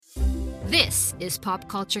This is Pop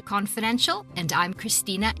Culture Confidential, and I'm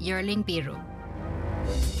Christina Yerling Biru.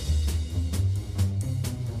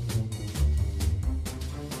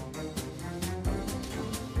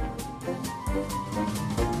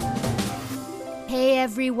 Hey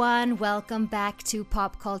everyone, welcome back to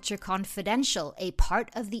Pop Culture Confidential, a part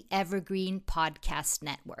of the Evergreen Podcast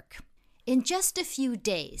Network. In just a few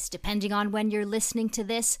days, depending on when you're listening to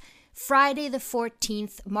this, Friday the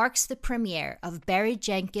 14th marks the premiere of Barry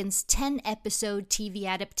Jenkins' 10-episode TV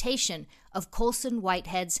adaptation of Colson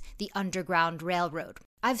Whitehead's The Underground Railroad.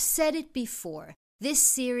 I've said it before, this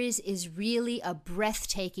series is really a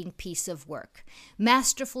breathtaking piece of work,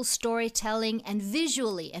 masterful storytelling and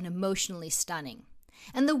visually and emotionally stunning.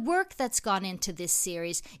 And the work that's gone into this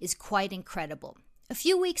series is quite incredible. A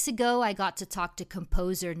few weeks ago, I got to talk to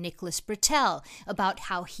composer Nicholas Britell about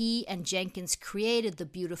how he and Jenkins created the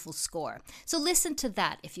beautiful score. So listen to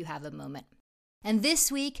that if you have a moment. And this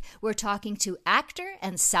week, we're talking to actor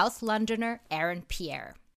and South Londoner Aaron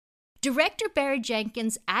Pierre. Director Barry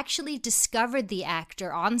Jenkins actually discovered the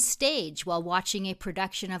actor on stage while watching a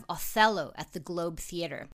production of Othello at the Globe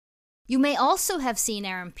Theatre. You may also have seen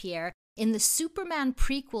Aaron Pierre in the Superman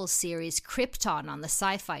prequel series Krypton on the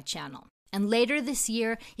Sci-Fi Channel. And later this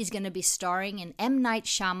year, he's going to be starring in M. Night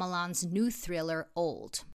Shyamalan's new thriller,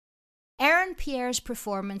 Old. Aaron Pierre's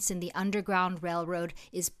performance in The Underground Railroad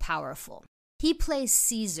is powerful. He plays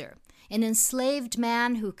Caesar, an enslaved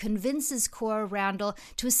man who convinces Cora Randall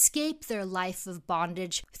to escape their life of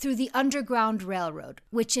bondage through the Underground Railroad,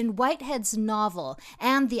 which in Whitehead's novel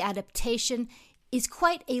and the adaptation is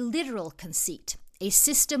quite a literal conceit, a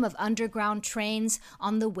system of underground trains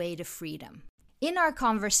on the way to freedom. In our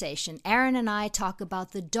conversation, Aaron and I talk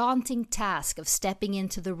about the daunting task of stepping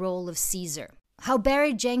into the role of Caesar, how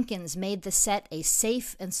Barry Jenkins made the set a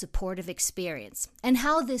safe and supportive experience, and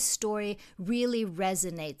how this story really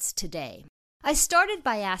resonates today. I started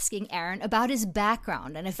by asking Aaron about his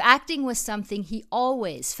background and if acting was something he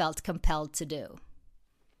always felt compelled to do.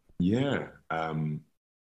 Yeah,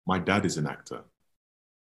 my dad is an actor,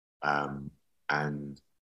 and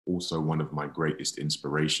also one of my greatest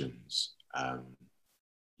inspirations.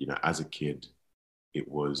 As a kid, it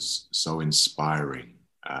was so inspiring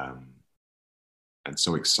and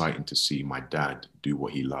so exciting to see my dad do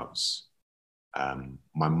what he loves.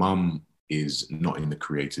 My mum is not in the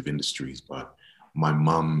creative industries, but my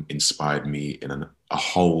mum inspired me in a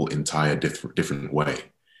whole entire different way,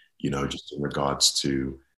 just in regards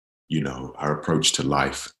to, her approach to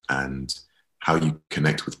life and how you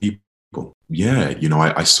connect with people. Yeah,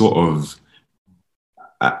 I sort of,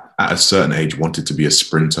 at a certain age, wanted to be a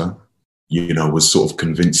sprinter, was sort of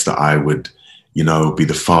convinced that I would, be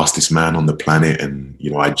the fastest man on the planet. And,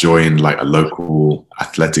 I joined like a local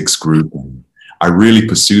athletics group. And I really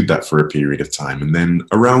pursued that for a period of time. And then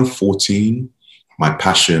around 14, my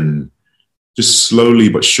passion just slowly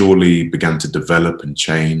but surely began to develop and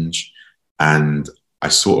change. And I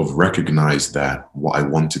sort of recognized that what I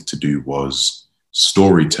wanted to do was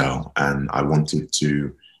storytell, and I wanted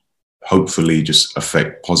to hopefully just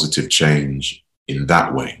affect positive change in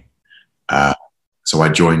that way. So I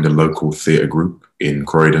joined a local theatre group in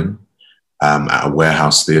Croydon at a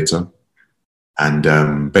warehouse theatre.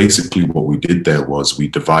 And basically what we did there was we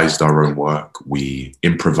devised our own work, we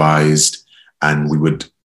improvised, and we would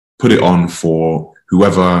put it on for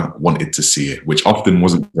whoever wanted to see it, which often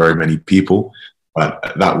wasn't very many people,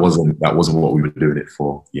 but that wasn't what we were doing it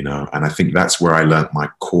for, And I think that's where I learned my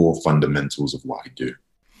core fundamentals of what I do.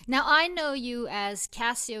 Now, I know you as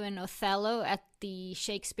Cassio in Othello at the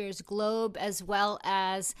Shakespeare's Globe, as well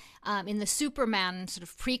as in the Superman sort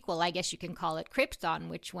of prequel, I guess you can call it, Krypton,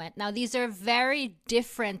 which went. Now, these are very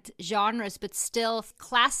different genres, but still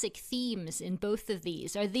classic themes in both of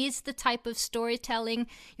these. Are these the type of storytelling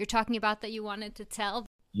you're talking about that you wanted to tell?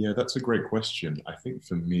 Yeah, that's a great question. I think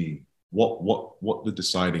for me, what the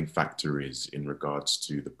deciding factor is in regards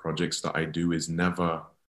to the projects that I do is never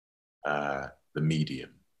the medium.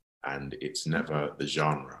 And it's never the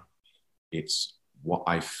genre. It's what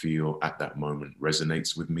I feel at that moment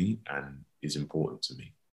resonates with me and is important to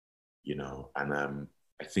me, And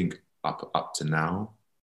I think up to now,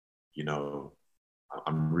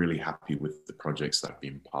 I'm really happy with the projects that I've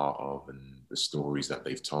been part of and the stories that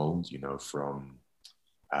they've told, from,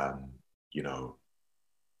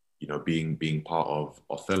 being part of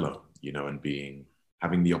Othello, and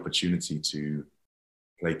having the opportunity to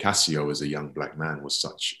play Cassio as a young Black man was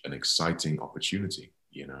such an exciting opportunity,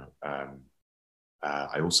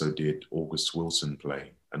 I also did August Wilson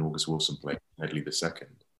play Hedley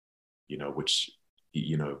II, which,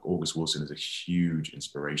 August Wilson is a huge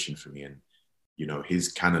inspiration for me. And,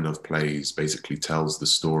 his canon of plays basically tells the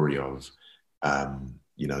story of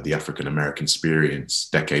the African American experience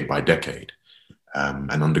decade by decade,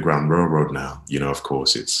 and Underground Railroad now. Of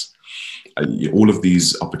course, it's all of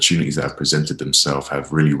these opportunities that have presented themselves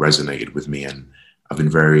have really resonated with me, and I've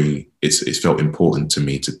been it's felt important to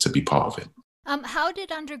me to be part of it. How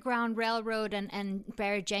did Underground Railroad and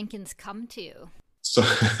Barry Jenkins come to you? So,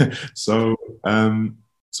 so,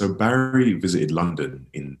 so Barry visited London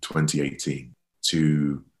in 2018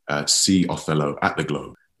 to see Othello at the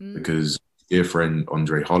Globe, because dear friend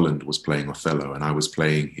Andre Holland was playing Othello and I was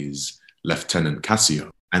playing his Lieutenant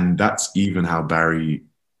Cassio. And that's even how Barry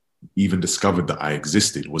even discovered that I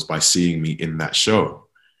existed, was by seeing me in that show.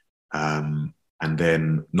 And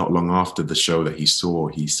then not long after the show that he saw,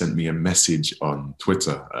 he sent me a message on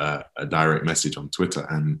Twitter, a direct message on Twitter,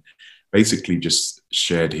 and basically just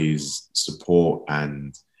shared his support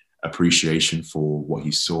and appreciation for what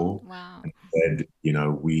he saw. Wow. And said,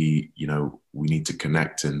 we need to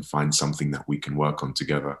connect and find something that we can work on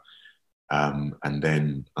together. And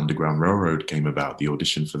then Underground Railroad came about. The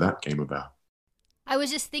audition for that came about. I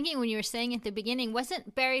was just thinking when you were saying at the beginning,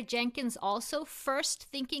 wasn't Barry Jenkins also first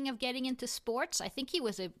thinking of getting into sports? I think he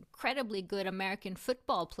was an incredibly good American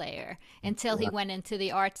football player until he went into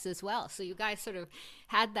the arts as well. So you guys sort of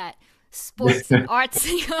had that sports and arts.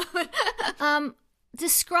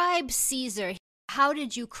 Describe Caesar. How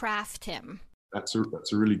did you craft him? That's a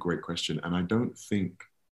really great question. And I don't think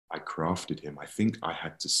I crafted him. I think I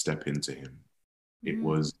had to step into him. It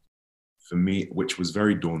was, for me, which was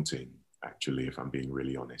very daunting. Actually, if I'm being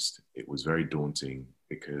really honest, it was very daunting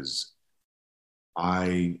because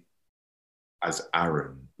I, as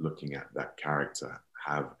Aaron, looking at that character,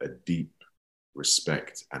 have a deep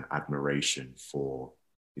respect and admiration for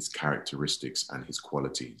his characteristics and his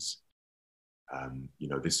qualities.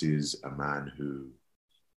 This is a man who,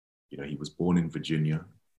 he was born in Virginia,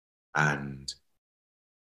 and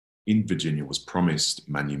in Virginia was promised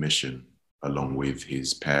manumission along with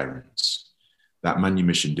his parents. That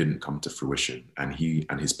manumission didn't come to fruition, and he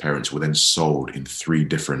and his parents were then sold in 3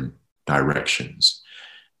 different directions.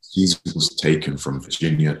 He was taken from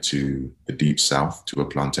Virginia to the deep south to a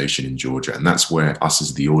plantation in Georgia, and that's where us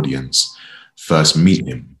as the audience first meet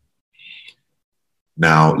him.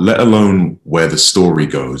 Now, let alone where the story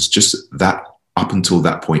goes, just that up until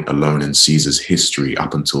that point alone in Caesar's history,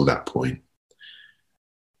 up until that point,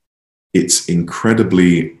 it's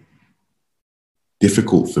incredibly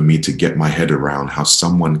difficult for me to get my head around how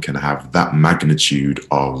someone can have that magnitude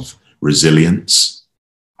of resilience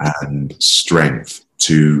and strength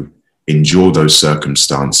to endure those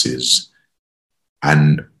circumstances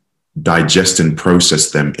and digest and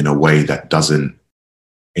process them in a way that doesn't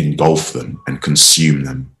engulf them and consume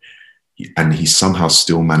them. And he somehow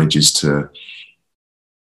still manages to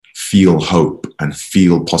feel hope and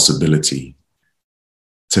feel possibility.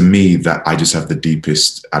 To me, that I just have the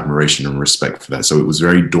deepest admiration and respect for that. So it was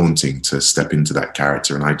very daunting to step into that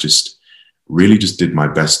character. And I just really just did my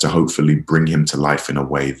best to hopefully bring him to life in a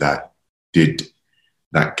way that did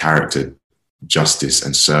that character justice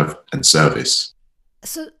and service.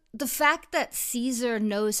 So the fact that Caesar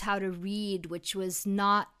knows how to read, which was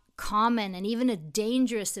not common and even a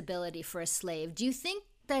dangerous ability for a slave, do you think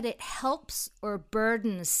that it helps or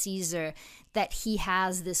burdens Caesar that he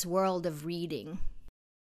has this world of reading?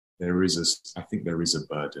 I think there is a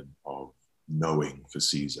burden of knowing for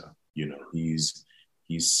Caesar. He's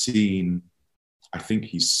seen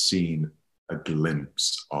a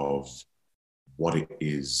glimpse of what it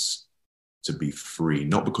is to be free,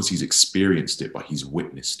 not because he's experienced it, but he's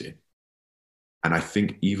witnessed it. And I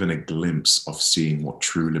think even a glimpse of seeing what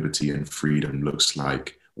true liberty and freedom looks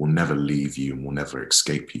like will never leave you and will never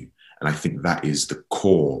escape you. And I think that is the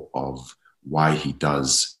core of why he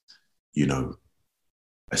does,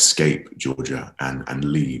 escape Georgia and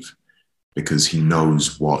leave, because he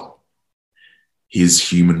knows what his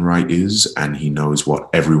human right is and he knows what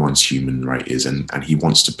everyone's human right is, and he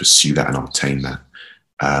wants to pursue that and obtain that.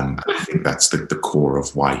 I think that's the core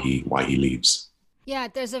of why he leaves. Yeah,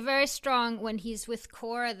 there's a very strong, when he's with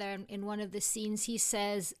Cora there in one of the scenes, he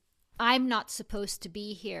says, "I'm not supposed to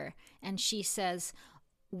be here." And she says,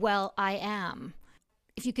 "Well, I am."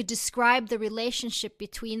 If you could describe the relationship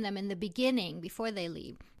between them in the beginning, before they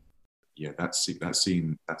leave. Yeah, that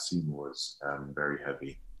scene was very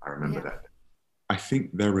heavy. I remember that. I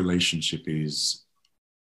think their relationship is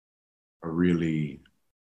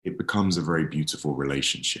it becomes a very beautiful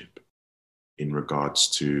relationship in regards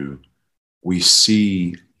to, we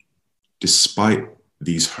see, despite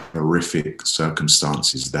these horrific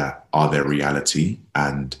circumstances that are their reality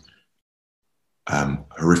and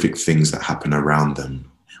horrific things that happen around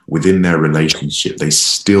them, within their relationship, they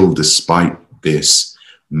still, despite this,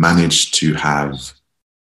 managed to have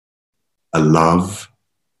a love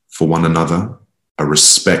for one another, a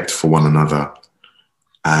respect for one another,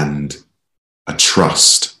 and a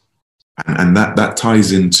trust. And that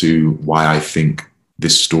ties into why I think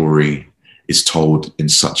this story is told in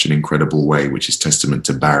such an incredible way, which is testament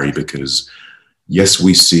to Barry, because yes,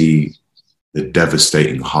 we see the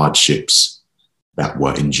devastating hardships that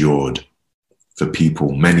were endured for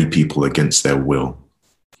people, many people against their will.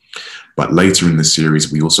 But later in the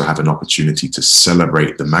series, we also have an opportunity to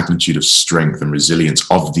celebrate the magnitude of strength and resilience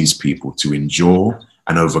of these people to endure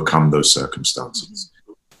and overcome those circumstances.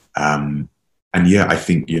 And yeah, I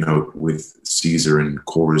think, with Caesar and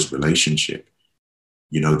Cora's relationship,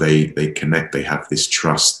 they connect, they have this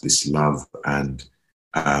trust, this love, and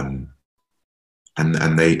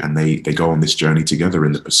they go on this journey together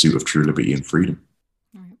in the pursuit of true liberty and freedom.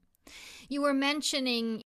 You were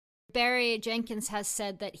mentioning Barry Jenkins has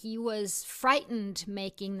said that he was frightened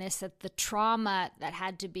making this, at the trauma that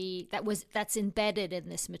had to be, that's embedded in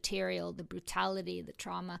this material, the brutality, the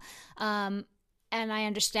trauma. And I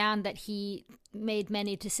understand that he made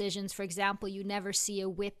many decisions. For example, you never see a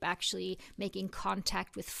whip actually making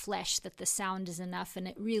contact with flesh, that the sound is enough, and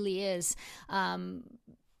it really is.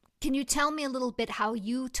 Can you tell me a little bit how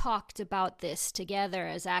you talked about this together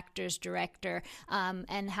as actors, director,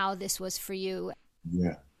 and how this was for you?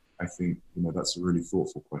 Yeah, I think, that's a really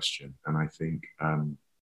thoughtful question. And I think,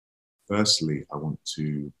 firstly, I want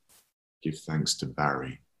to give thanks to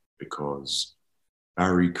Barry, because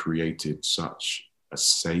Barry created such a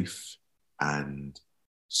safe and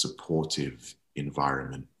supportive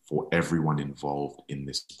environment for everyone involved in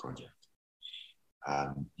this project.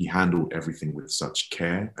 He handled everything with such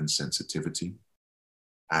care and sensitivity,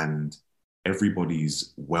 and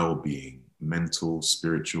everybody's well-being, mental,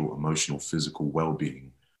 spiritual, emotional, physical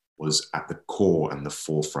well-being, was at the core and the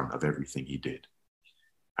forefront of everything he did.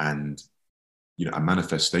 And a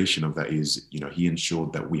manifestation of that is, he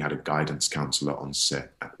ensured that we had a guidance counselor on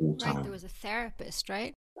set at all times. Right, there was a therapist,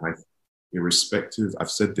 right? Irrespective, I've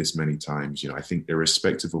said this many times, I think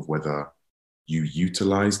irrespective of whether you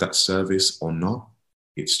utilize that service or not,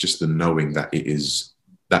 it's just the knowing that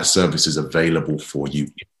that service is available for you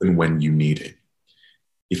even when you need it.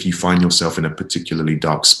 If you find yourself in a particularly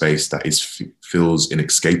dark space that feels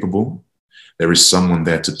inescapable, there is someone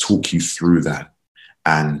there to talk you through that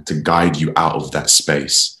and to guide you out of that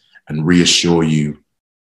space and reassure you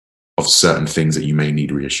of certain things that you may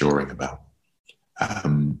need reassuring about.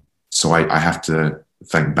 So I have to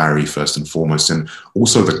thank Barry first and foremost, and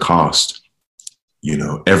also the cast,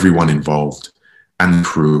 everyone involved, and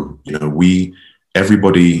crew.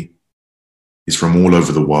 Everybody is from all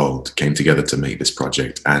over the world, came together to make this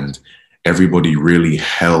project, and everybody really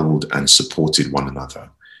held and supported one another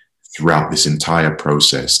throughout this entire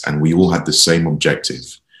process. And we all had the same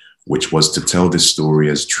objective, which was to tell this story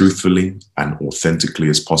as truthfully and authentically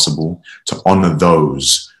as possible, to honor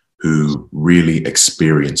those who really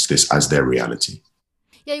experience this as their reality.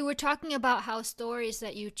 Yeah, you were talking about how stories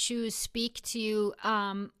that you choose speak to you.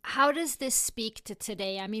 How does this speak to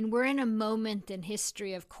today? I mean, we're in a moment in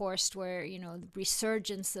history, of course, where, the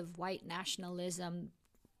resurgence of white nationalism,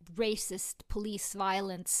 racist police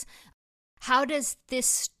violence. How does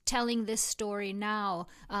telling this story now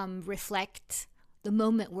reflect the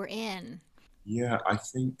moment we're in? Yeah, I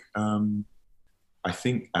think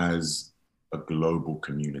as a global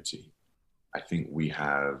community, I think we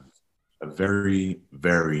have a very,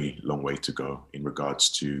 very long way to go in regards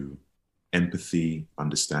to empathy,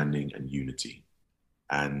 understanding, and unity.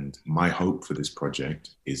 And my hope for this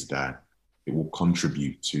project is that it will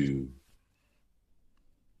contribute to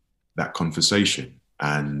that conversation.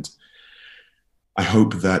 And I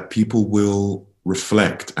hope that people will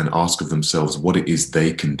reflect and ask of themselves what it is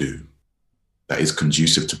they can do that is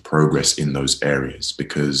conducive to progress in those areas,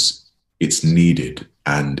 because it's needed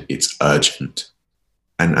and it's urgent.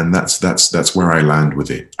 And that's where I land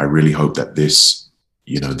with it. I really hope that this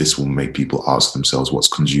will make people ask themselves what's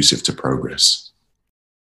conducive to progress.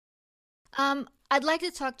 I'd like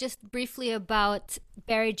to talk just briefly about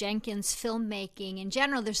Barry Jenkins' filmmaking in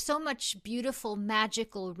general. There's so much beautiful,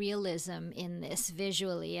 magical realism in this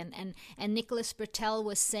visually. And Nicholas Britell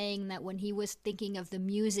was saying that when he was thinking of the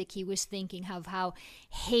music, he was thinking of how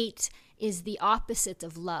hate is the opposite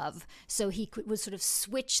of love. So he would sort of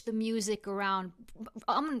switch the music around,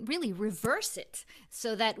 really reverse it,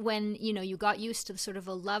 so that when, you got used to sort of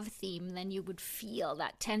a love theme, then you would feel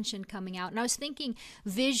that tension coming out. And I was thinking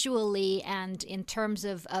visually and in terms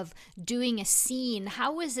of doing a scene,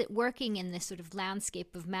 how is it working in this sort of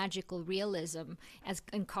landscape of magical realism as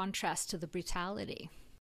in contrast to the brutality?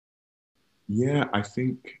 Yeah, I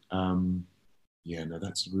think Yeah, no,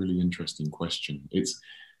 that's a really interesting question. It's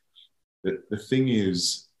the thing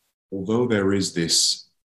is, although there is this,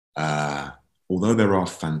 although there are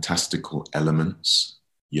fantastical elements,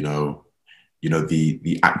 you know,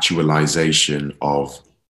 the actualization of,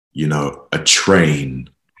 a train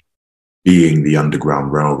being the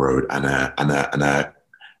Underground Railroad and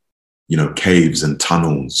caves and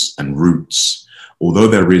tunnels and routes. Although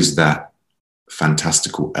there is that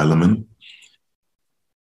fantastical element,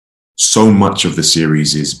 so much of the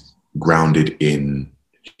series is grounded in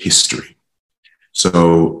history.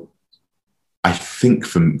 So I think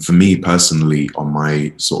for me personally, on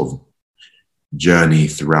my sort of journey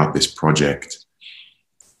throughout this project,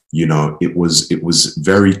 it was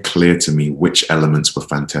very clear to me which elements were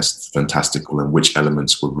fantastical and which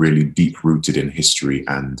elements were really deep rooted in history,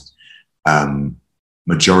 and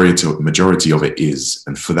majority of it is.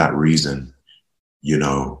 And for that reason,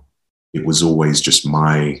 it was always just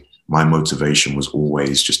my motivation was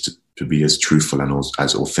always just to be as truthful and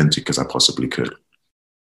as authentic as I possibly could.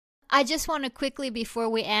 I just want to quickly, before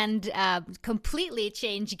we end, completely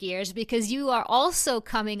change gears, because you are also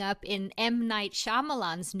coming up in M. Night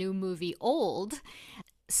Shyamalan's new movie, Old.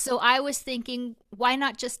 So I was thinking, why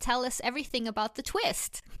not just tell us everything about the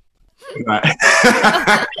twist?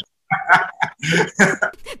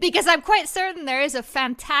 Because I'm quite certain there is a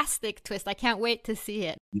fantastic twist. I can't wait to see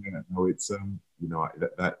it. Yeah, no, it's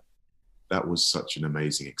that was such an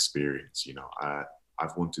amazing experience.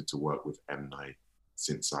 I've wanted to work with M. Night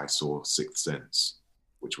since I saw Sixth Sense,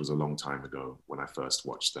 which was a long time ago when I first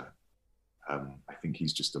watched that. I think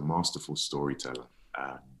he's just a masterful storyteller.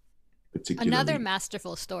 Another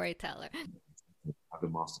masterful storyteller. Another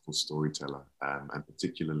masterful storyteller, and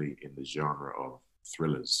particularly in the genre of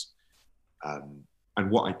thrillers. And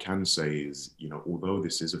what I can say is, although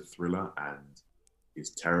this is a thriller and is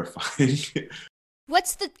terrifying.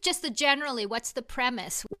 What's the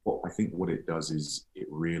premise? I think what it does is it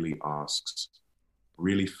really asks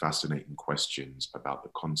really fascinating questions about the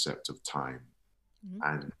concept of time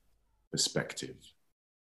and perspective.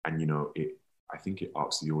 And, I think it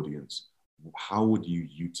asks the audience, how would you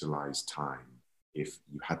utilize time if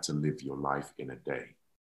you had to live your life in a day?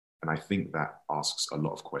 And I think that asks a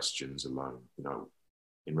lot of questions alone,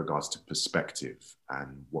 in regards to perspective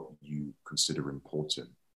and what you consider important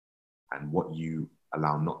and what you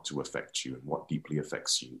allow not to affect you and what deeply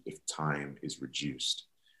affects you if time is reduced.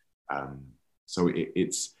 So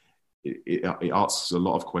it asks a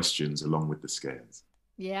lot of questions along with the scares.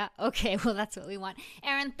 Yeah. Okay. Well, that's what we want.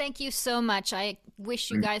 Aaron, thank you so much. I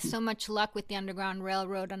wish you guys so much luck with the Underground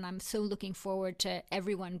Railroad, and I'm so looking forward to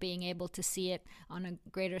everyone being able to see it on a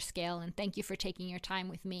greater scale. And thank you for taking your time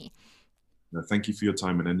with me. No, thank you for your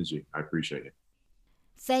time and energy. I appreciate it.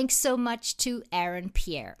 Thanks so much to Aaron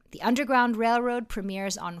Pierre. The Underground Railroad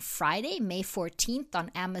premieres on Friday, May 14th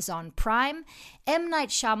on Amazon Prime. M. Night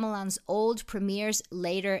Shyamalan's Old premieres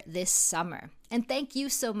later this summer. And thank you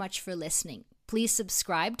so much for listening. Please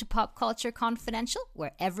subscribe to Pop Culture Confidential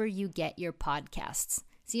wherever you get your podcasts.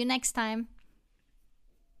 See you next time.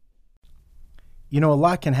 A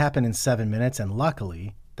lot can happen in 7 minutes, and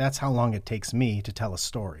luckily, that's how long it takes me to tell a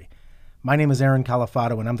story. My name is Aaron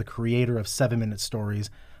Califato, and I'm the creator of 7-Minute Stories.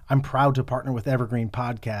 I'm proud to partner with Evergreen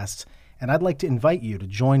Podcasts, and I'd like to invite you to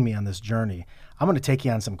join me on this journey. I'm going to take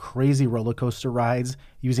you on some crazy roller coaster rides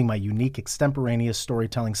using my unique extemporaneous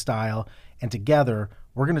storytelling style, and together,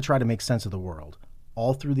 we're going to try to make sense of the world,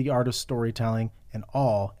 all through the art of storytelling and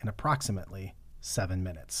all in approximately 7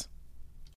 minutes.